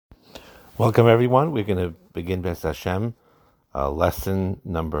Welcome, everyone. We're going to begin B'ez Hashem, lesson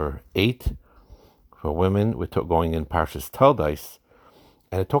number 8 for women. We're going in Parshas Toldos,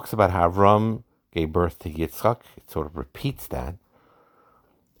 and it talks about how Avram gave birth to Yitzchak. It sort of repeats that,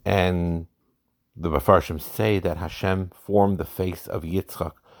 and the Mefarshim say that Hashem formed the face of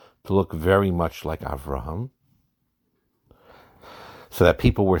Yitzchak to look very much like Avraham, so that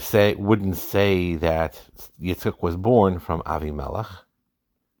people wouldn't say that Yitzchak was born from Avimelech.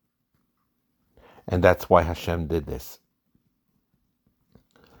 And that's why Hashem did this.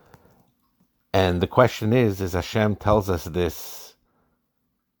 And the question is Hashem tells us this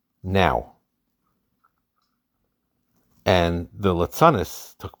now. And the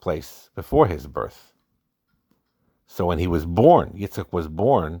Latzanis took place before his birth. So when he was born, Yitzchak was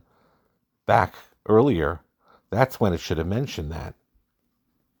born back earlier, that's when it should have mentioned that.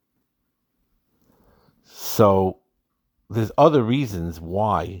 So there's other reasons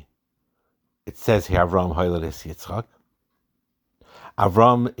why it says here, Avram Hoiledes Yitzchak.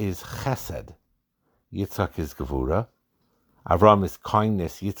 Avram is chesed. Yitzchak is gevura. Avram is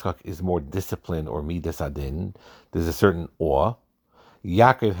kindness. Yitzchak is more discipline or midas adin. There's a certain awe.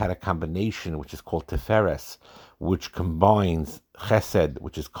 Yaakov had a combination which is called tiferes, which combines chesed,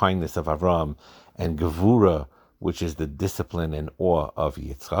 which is kindness of Avram, and gevura, which is the discipline and awe of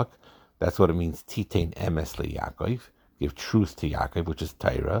Yitzchak. That's what it means, titein emes leYaakov, give truth to Yaakov, which is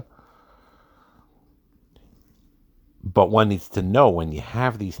Torah. But one needs to know when you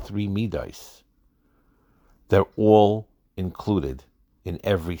have these three midos, they're all included in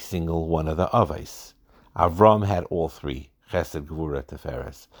every single one of the avos. Avram had all three, chesed, gevura,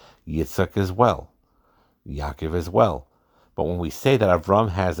 tiferes. Yitzchak as well, Yaakov as well. But when we say that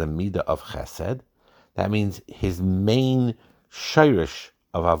Avram has a midah of chesed, that means his main shirish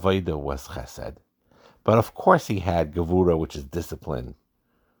of avodah was chesed. But of course he had gevura, which is discipline.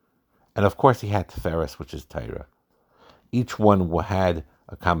 And of course he had tiferes, which is Torah. Each one had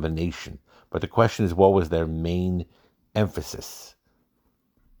a combination. But the question is, what was their main emphasis?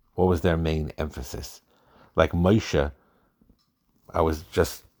 What was their main emphasis? Like Moshe, I was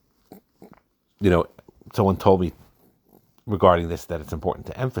just, someone told me regarding this that it's important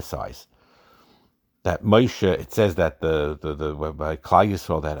to emphasize that Moshe, it says that by Klal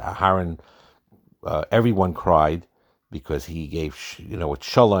Yisrael, that Aharon, everyone cried because he gave, with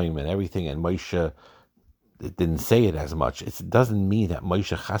shalom and everything, and Moshe, it didn't say it as much. It doesn't mean that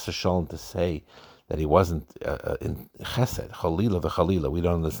Moshe chas v'shalom to say that he wasn't in chesed, chalila v'chalila. We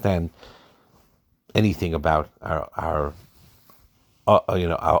don't understand anything about our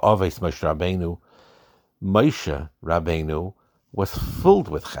Aves Moshe Rabbeinu. Moshe Rabbeinu was filled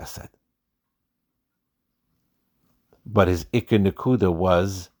with chesed, but his ikar nekuda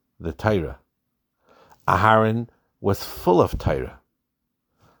was the Torah. Aharon was full of Torah,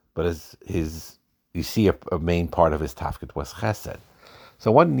 but his you see a main part of his tafkid was chesed.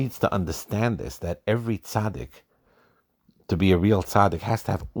 So one needs to understand this, that every tzaddik, to be a real tzaddik, has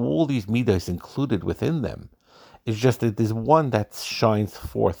to have all these midos included within them. It's just that there's one that shines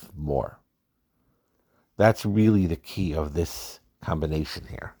forth more. That's really the key of this combination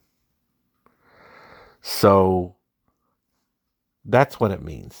here. So that's what it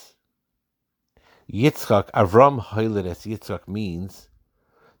means. Yitzchak, Avram Hoiledes Yitzchak means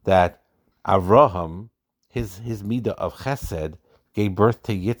that Avraham, his midah of chesed, gave birth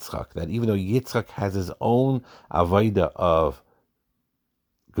to Yitzchak. That even though Yitzchak has his own avodah of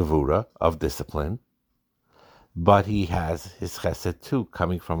gevura, of discipline, but he has his chesed too,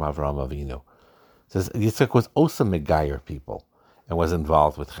 coming from Avraham Avinu. It says Yitzchak was also megayer people and was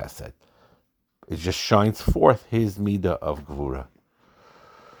involved with chesed. It just shines forth his midah of gevura.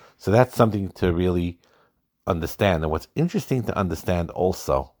 So that's something to really understand. And what's interesting to understand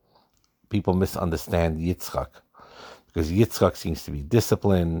also, people misunderstand Yitzchak, because Yitzchak seems to be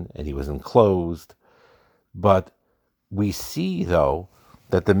disciplined and he was enclosed. But we see, though,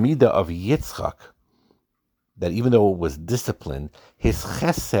 that the midah of Yitzchak, that even though it was disciplined, his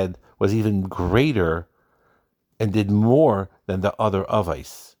chesed was even greater and did more than the other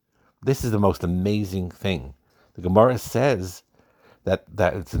avos. This is the most amazing thing. The Gemara says that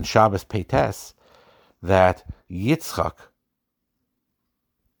it's in Shabbos Peites that Yitzchak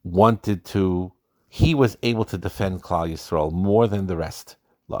he was able to defend Klal Yisrael more than the rest.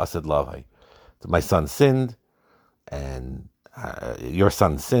 La'asad lavai. My son sinned, and your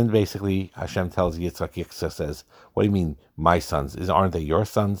son sinned, basically. Hashem tells Yitzchak says, what do you mean, my sons? Aren't they your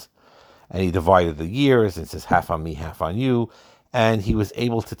sons? And he divided the years, and says, half on me, half on you. And he was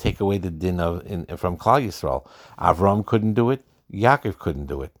able to take away the din from Klal Yisrael. Avram couldn't do it. Yaakov couldn't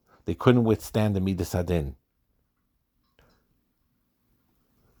do it. They couldn't withstand the midas adin.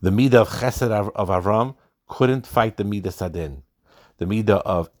 The midah of chesed of Avram couldn't fight the midah sadin. The midah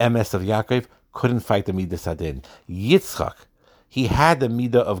of emes of Yaakov couldn't fight the midah sadin. Yitzchak, he had the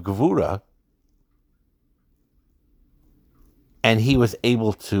midah of gevura, and he was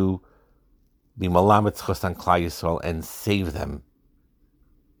able to be malamet chus on Klal Yisrael and save them.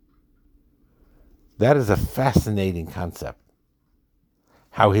 That is a fascinating concept.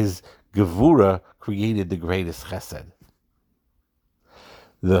 How his gevura created the greatest chesed.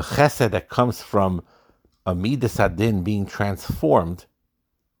 The chesed that comes from a midas adin being transformed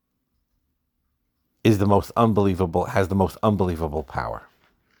is the most unbelievable, has the most unbelievable power.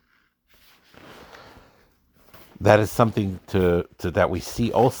 That is something that we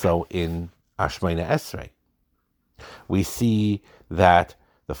see also in Shemona Esrei. We see that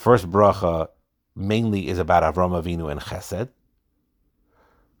the first bracha mainly is about Avram Avinu and Chesed.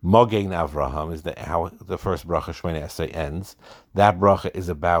 Mogein Avraham is how the first bracha Shemona Esrei ends. That bracha is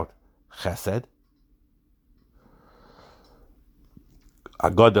about Chesed.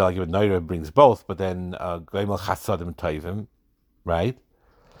 Agoda, Noira brings both, but then Goimel Chasadim Toivim, right?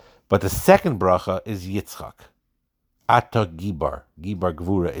 But the second bracha is Yitzchak. Ata Gibar. Gibar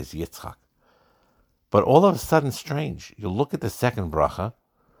Gvura is Yitzchak. But all of a sudden, strange. You look at the second bracha,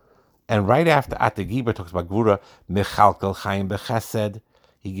 and right after Ata Gibar talks about Gvura, Mechalkel Chaim Bechesed,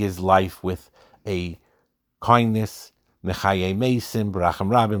 he gives life with a kindness, Mechaye Mesim, Barachim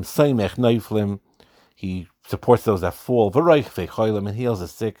Rabim, Seimech Neuflim, he supports those that fall, V'roich Vecholim, and heals the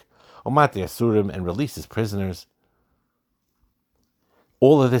sick, Omat Yasurim, and releases prisoners.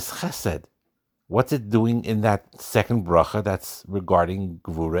 All of this chesed, what's it doing in that second bracha that's regarding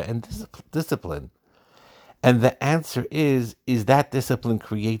Gvura and discipline? And the answer is that discipline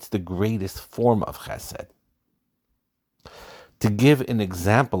creates the greatest form of chesed. To give an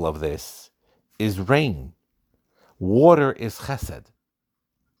example of this is rain. Water is chesed.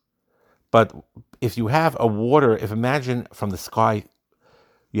 But if you have imagine from the sky,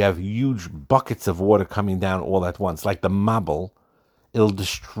 you have huge buckets of water coming down all at once, like the Mabel, it'll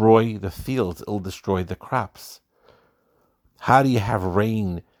destroy the fields, it'll destroy the crops. How do you have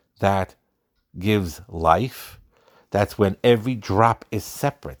rain that gives life? That's when every drop is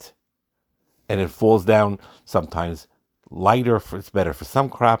separate. And it falls down sometimes lighter, it's better for some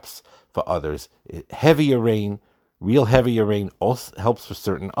crops, for others. Heavier rain, real heavier rain also helps for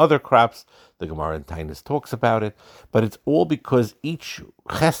certain other crops. The Gemara in Tainus talks about it. But it's all because each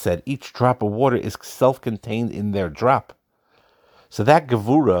chesed, each drop of water is self-contained in their drop. So that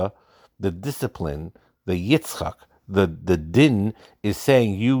gevura, the discipline, the yitzchak, the din is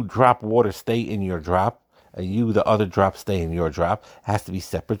saying you drop water, stay in your drop, and you, the other drop, stay in your drop. It has to be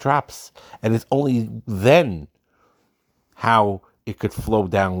separate drops. And it's only then how it could flow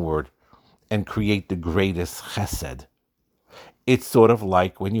downward and create the greatest chesed. It's sort of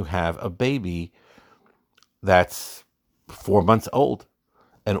like when you have a baby that's 4 months old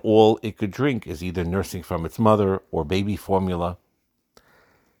and all it could drink is either nursing from its mother or baby formula.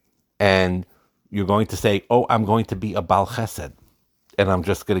 And you're going to say, oh, I'm going to be a Bal Chesed, and I'm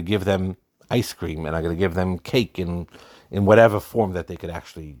just going to give them ice cream, and I'm going to give them cake in whatever form that they could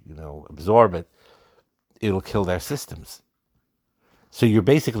actually, absorb it. It'll kill their systems. So you're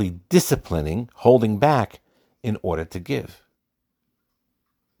basically disciplining, holding back in order to give.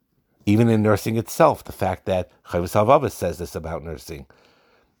 Even in nursing itself, the fact that Chovos HaLevavos says this about nursing,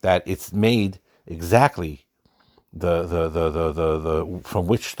 that it's made exactly the from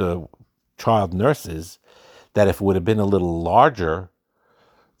which the child nurses, that if it would have been a little larger,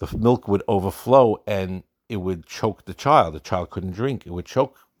 the milk would overflow and it would choke the child. The child couldn't drink. It would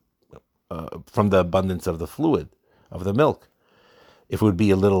choke from the abundance of the fluid, of the milk. If it would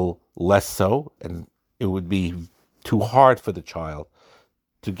be a little less so, and it would be too hard for the child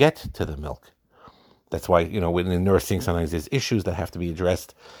to get to the milk. That's why, when in nursing, sometimes there's issues that have to be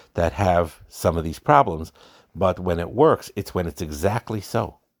addressed that have some of these problems. But when it works, it's when it's exactly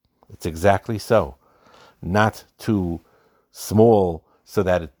so. It's exactly so. Not too small so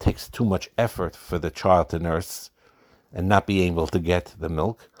that it takes too much effort for the child to nurse and not be able to get the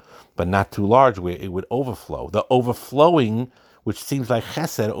milk, but not too large where it would overflow. The overflowing, which seems like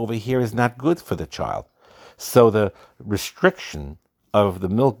chesed over here, is not good for the child. So the restriction of the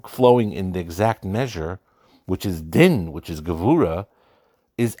milk flowing in the exact measure, which is din, which is gevura,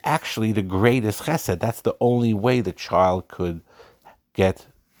 is actually the greatest chesed. That's the only way the child could get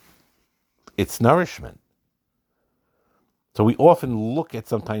its nourishment. So we often look at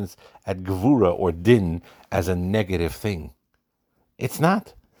sometimes at gevura or din as a negative thing. It's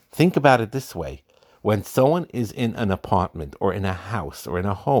not. Think about it this way. When someone is in an apartment or in a house or in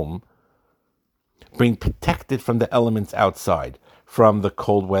a home, being protected from the elements outside, from the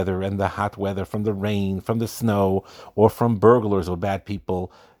cold weather and the hot weather, from the rain, from the snow, or from burglars or bad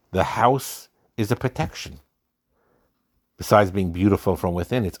people. The house is a protection. Besides being beautiful from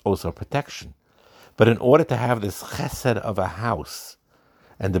within, it's also a protection. But in order to have this chesed of a house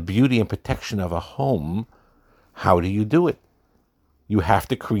and the beauty and protection of a home, how do you do it? You have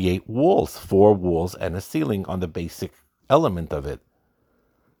to create walls, 4 walls and a ceiling on the basic element of it.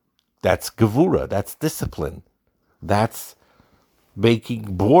 That's gevura, that's discipline. That's making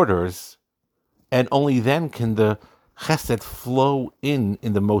borders, and only then can the chesed flow in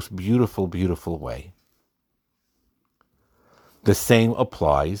the most beautiful, beautiful way. The same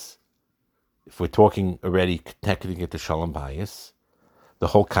applies, if we're talking already, connecting it to Shalom Bayis, the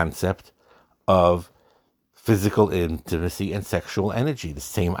whole concept of physical intimacy and sexual energy, the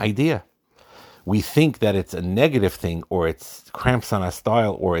same idea. We think that it's a negative thing, or it's cramps on our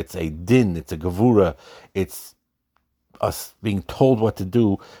style, or it's a din, it's a gevura, it's us being told what to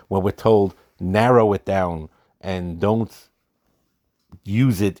do when we're told narrow it down and don't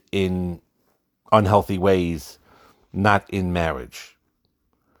use it in unhealthy ways, not in marriage.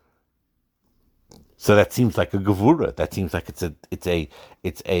 So that seems like a gevura. That seems like it's a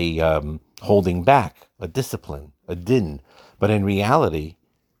holding back, a discipline, a din. But in reality,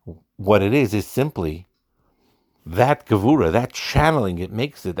 what it is simply that gevura, that channeling. It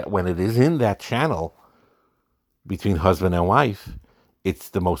makes it that when it is in that channel between husband and wife, it's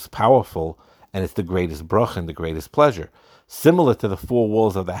the most powerful, and it's the greatest bracha and the greatest pleasure. Similar to the 4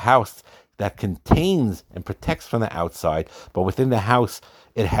 walls of the house that contains and protects from the outside, but within the house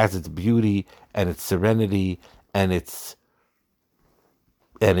it has its beauty and its serenity and its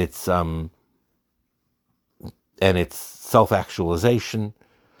self-actualization.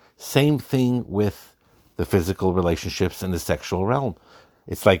 Same thing with the physical relationships in the sexual realm.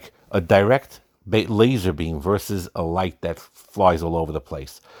 It's like a direct laser beam versus a light that flies all over the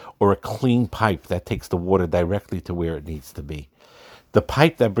place, or a clean pipe that takes the water directly to where it needs to be. The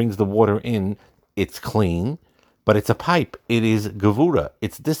pipe that brings the water in, it's clean, but it's a pipe. It is gevura.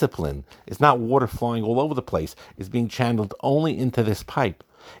 It's discipline. It's not water flowing all over the place. It's being channeled only into this pipe.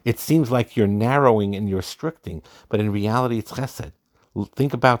 It seems like you're narrowing and you're restricting, but in reality, it's chesed.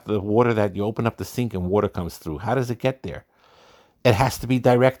 Think about the water that you open up the sink and water comes through. How does it get there? It has to be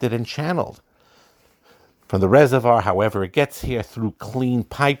directed and channeled from the reservoir, however it gets here, through clean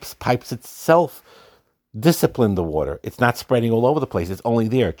pipes. Pipes itself discipline the water. It's not spreading all over the place. It's only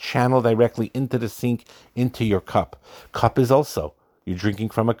there, channeled directly into the sink, into your cup. Cup is also, you're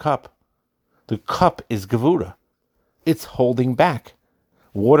drinking from a cup. The cup is gevura. It's holding back.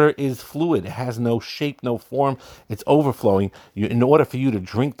 Water is fluid. It has no shape, no form. It's overflowing. In order for you to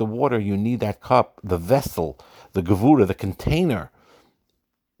drink the water, you need that cup, the vessel, the gevura, the container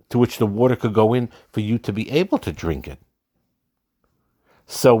to which the water could go in for you to be able to drink it.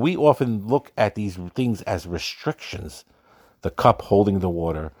 So we often look at these things as restrictions. The cup holding the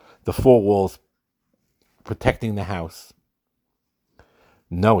water, the 4 walls protecting the house.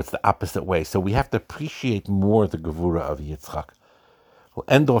 No, it's the opposite way. So we have to appreciate more the gevura of Yitzchak. We'll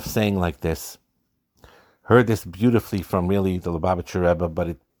end off saying like this. Heard this beautifubly from really the Lubavitcher Rebbe, but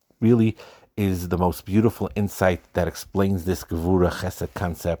it really is the most beautiful insight that explains this gevura chesed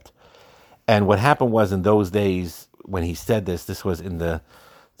concept. And what happened was, in those days when he said this was in the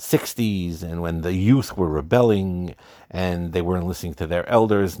 60s, and when the youth were rebelling and they weren't listening to their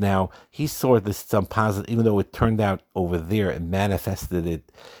elders. Now, he saw this some positive, even though it turned out over there, it manifested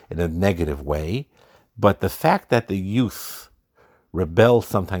it in a negative way. But the fact that the youth rebel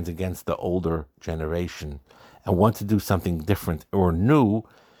sometimes against the older generation and want to do something different or new,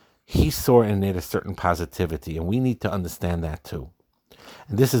 he saw in it a certain positivity, and we need to understand that too.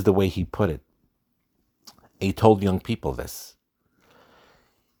 And this is the way he put it. He told young people this.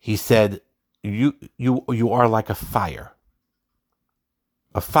 He said, you are like a fire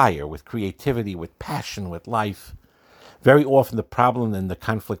with creativity, with passion, with life. Very often the problem and the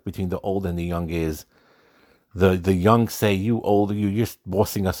conflict between the old and the young is the young say, you older, you're just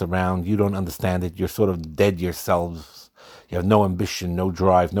bossing us around, you don't understand it, you're sort of dead yourselves, you have no ambition, no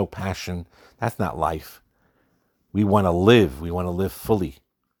drive, no passion. That's not life. We want to live fully.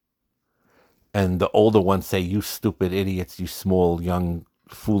 And the older ones say, you stupid idiots, you small, young,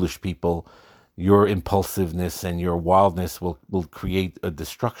 foolish people, your impulsiveness and your wildness will create a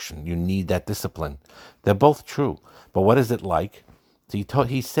destruction. You need that discipline. They're both true. But what is it like? So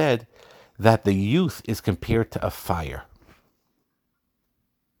he said that the youth is compared to a fire.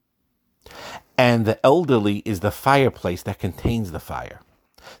 And the elderly is the fireplace that contains the fire.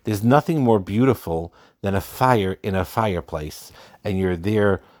 There's nothing more beautiful than a fire in a fireplace, and you're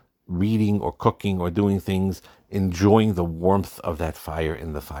there reading or cooking or doing things enjoying the warmth of that fire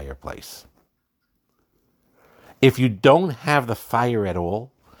in the fireplace. If you don't have the fire at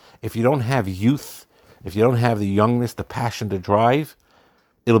all, if you don't have youth, if you don't have the youngness, the passion to drive,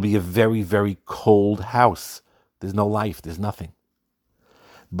 it'll be a very, very cold house. There's no life, there's nothing.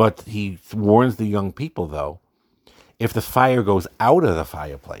 But he warns the young people, though, if the fire goes out of the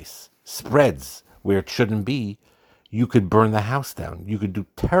fireplace, spreads where it shouldn't be, you could burn the house down. You could do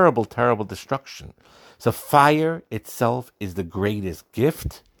terrible, terrible destruction. So fire itself is the greatest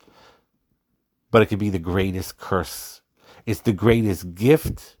gift, but it could be the greatest curse. It's the greatest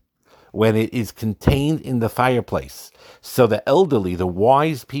gift when it is contained in the fireplace. So the elderly, the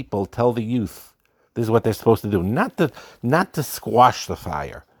wise people tell the youth, this is what they're supposed to do. Not to squash the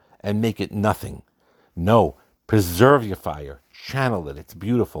fire and make it nothing. No, preserve your fire. Channel it. It's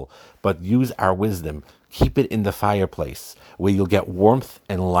beautiful. But use our wisdom. Keep it in the fireplace where you'll get warmth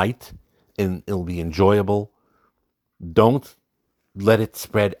and light and it'll be enjoyable. Don't let it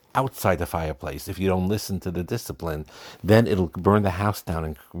spread outside the fireplace. If you don't listen to the discipline, then it'll burn the house down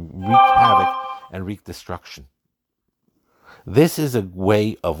and wreak havoc and wreak destruction. This is a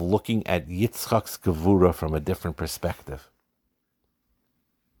way of looking at Yitzchak's Gevura from a different perspective.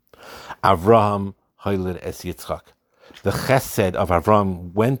 Avraham Hoyled es Yitzchak. The chesed of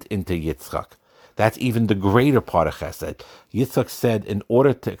Avraham went into Yitzchak. That's even the greater part of chesed. Yitzchak said, in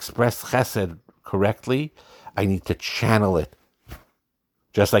order to express chesed correctly, I need to channel it.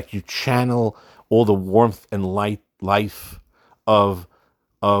 Just like you channel all the warmth and life of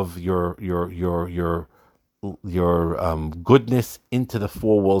your goodness into the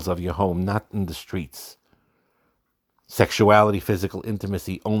four walls of your home, not in the streets. Sexuality, physical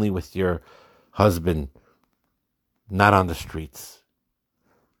intimacy, only with your husband, not on the streets.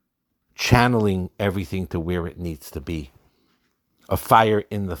 Channeling everything to where it needs to be. A fire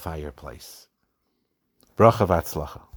in the fireplace. Bracha v'atzlacha.